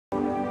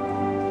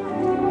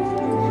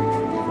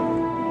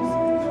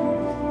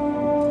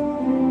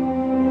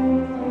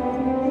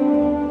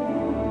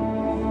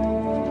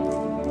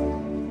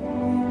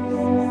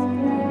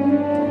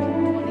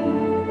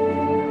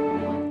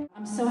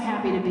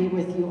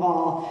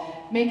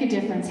all. Make a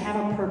difference, have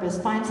a purpose,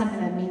 find something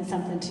that means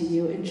something to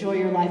you, enjoy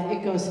your life.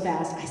 It goes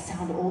fast. I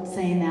sound old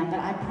saying that, but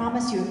I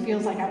promise you it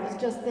feels like I was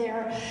just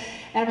there.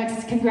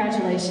 And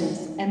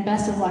congratulations, and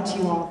best of luck to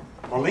you all.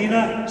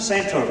 Melina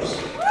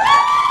Santos.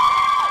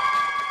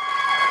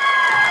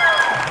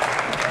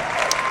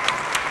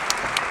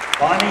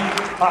 Bonnie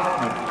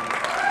Bachman.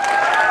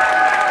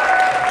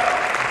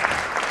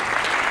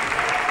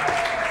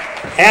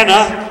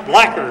 Hannah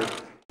Blacker.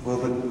 Will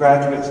the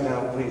graduates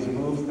now please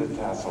move the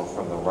tassel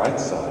from the right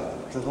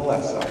side to the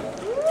left side?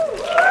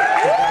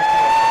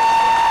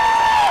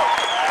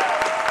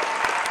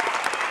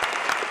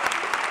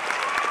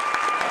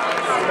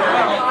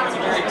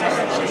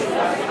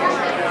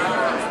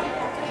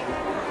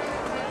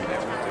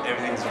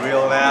 Everything's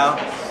real now.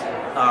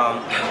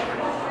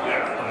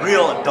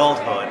 Real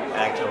adulthood,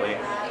 actually.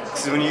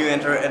 Because when you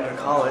enter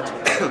college,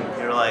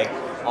 you're like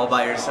all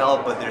by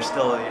yourself, but there's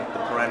still the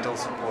parental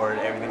support,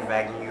 everything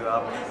backing you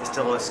up. It's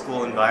still a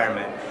school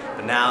environment,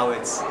 but now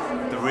it's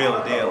the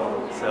real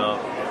deal. So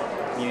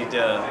you need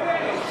to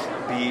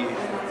be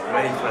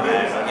ready for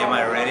that. Like, am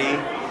I ready?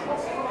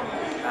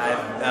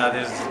 I've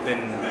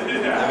been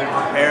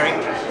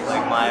preparing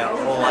like my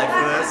whole life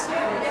for this,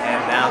 and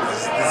now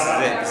this is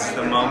it. This is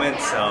the moment.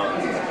 So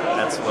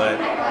that's what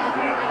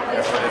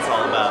it's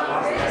all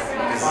about.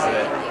 This is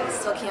it. I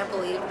still can't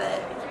believe that,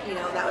 you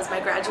know, that was my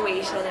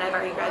graduation and I've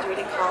already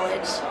graduated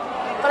college.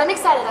 But I'm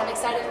excited. I'm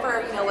excited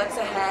for, you know, what's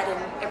ahead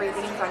and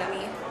everything in front of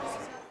me.